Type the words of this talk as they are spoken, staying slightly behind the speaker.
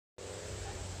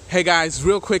Hey guys,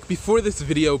 real quick, before this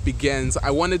video begins,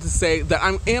 I wanted to say that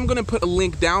I am going to put a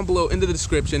link down below in the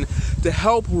description to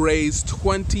help raise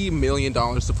 $20 million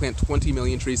to plant 20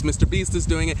 million trees. Mr. Beast is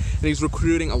doing it, and he's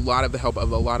recruiting a lot of the help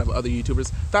of a lot of other YouTubers.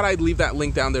 Thought I'd leave that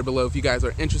link down there below if you guys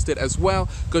are interested as well.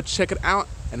 Go check it out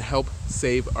and help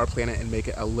save our planet and make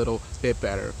it a little bit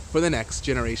better for the next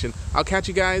generation. I'll catch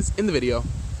you guys in the video.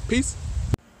 Peace.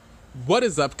 What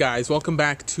is up, guys? Welcome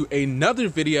back to another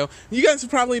video. You guys have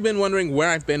probably been wondering where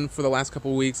I've been for the last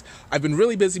couple of weeks. I've been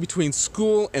really busy between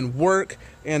school and work,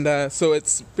 and so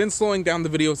it's been slowing down the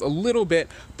videos a little bit.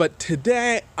 But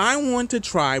today I want to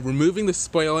try removing the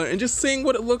spoiler and just seeing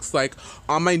what it looks like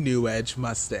on my new Edge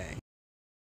Mustang.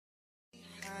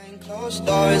 Closed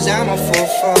doors, I'm a fool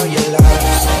for your love.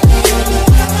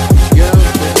 Yo,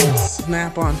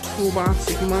 snap-on toolbox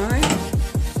of mine.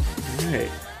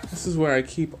 Alright. This is where I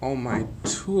keep all my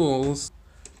tools.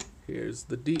 Here's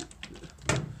the deep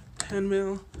 10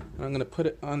 mil. And I'm gonna put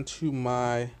it onto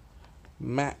my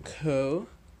Matco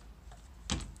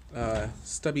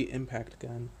stubby impact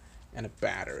gun and a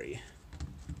battery.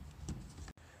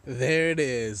 There it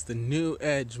is, the new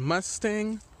Edge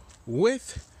Mustang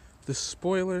with the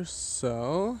spoiler.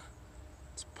 So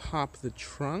let's pop the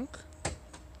trunk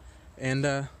and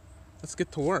let's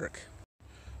get to work.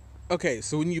 Okay,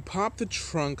 so when you pop the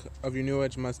trunk of your new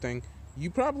Edge Mustang, you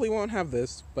probably won't have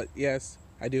this, but yes,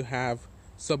 I do have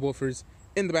subwoofers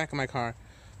in the back of my car.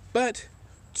 But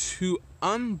to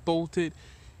unbolt it,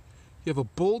 you have a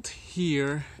bolt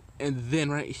here, and then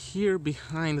right here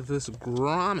behind this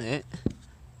grommet,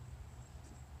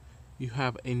 you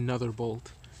have another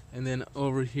bolt. And then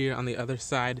over here on the other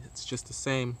side, it's just the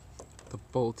same, the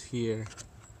bolt here,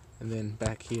 and then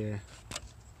back here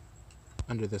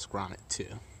under this grommet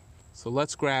too. So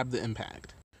let's grab the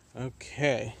impact.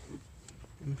 Okay,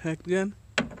 impact gun.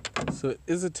 So it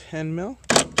is a 10 mil.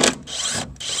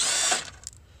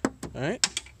 All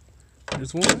right,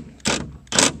 there's one.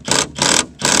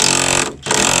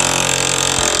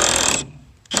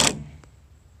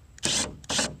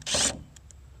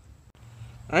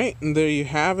 All right, and there you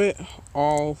have it.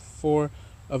 All 4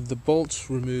 of the bolts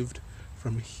removed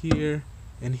from here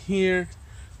and here,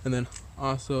 and then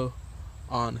also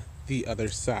on the other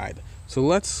side. So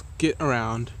let's get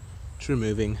around to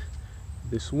removing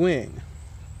this wing.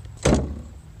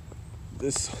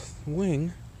 This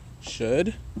wing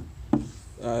should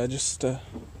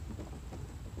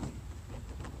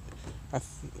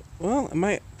well, it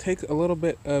might take a little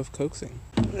bit of coaxing.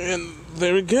 And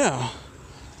there we go.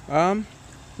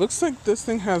 Looks like this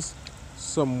thing has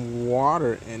some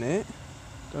water in it.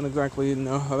 Don't exactly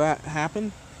know how that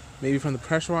happened. Maybe from the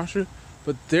pressure washer.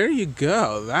 But there you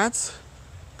go. That's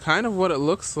kind of what it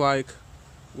looks like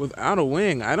without a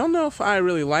wing. I don't know if I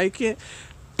really like it.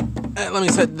 Let me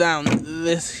set down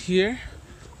this here.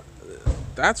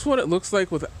 That's what it looks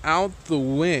like without the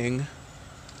wing.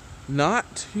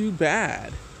 Not too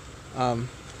bad.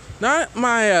 Not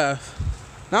my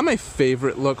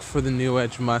favorite look for the new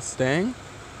Edge Mustang.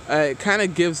 It kind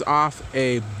of gives off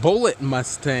a bullet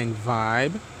Mustang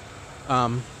vibe.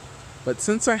 But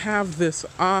since I have this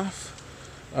off,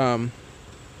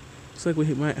 looks like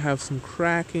we might have some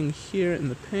cracking here in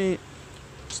the paint.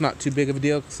 It's not too big of a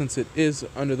deal since it is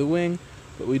under the wing,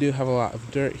 but we do have a lot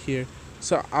of dirt here.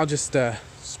 So I'll just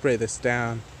spray this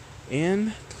down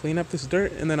and clean up this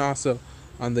dirt, and then also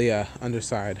on the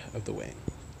underside of the wing.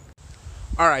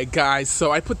 Alright guys,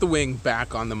 so I put the wing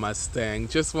back on the Mustang.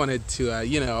 Just wanted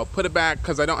to, put it back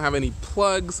because I don't have any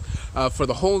plugs for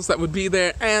the holes that would be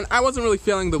there, and I wasn't really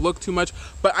feeling the look too much,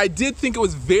 but I did think it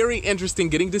was very interesting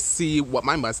getting to see what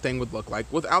my Mustang would look like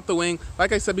without the wing.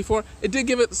 Like I said before, it did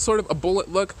give it sort of a bullet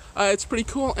look. It's pretty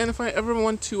cool, and if I ever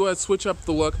want to switch up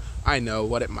the look, I know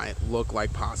what it might look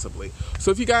like possibly. So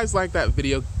if you guys like that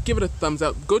video, give it a thumbs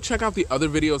up. Go check out the other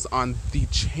videos on the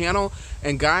channel.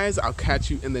 And guys, I'll catch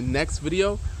you in the next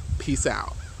video. Peace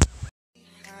out.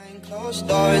 Behind closed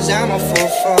doors, I'm a fool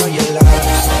for your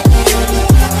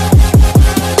love.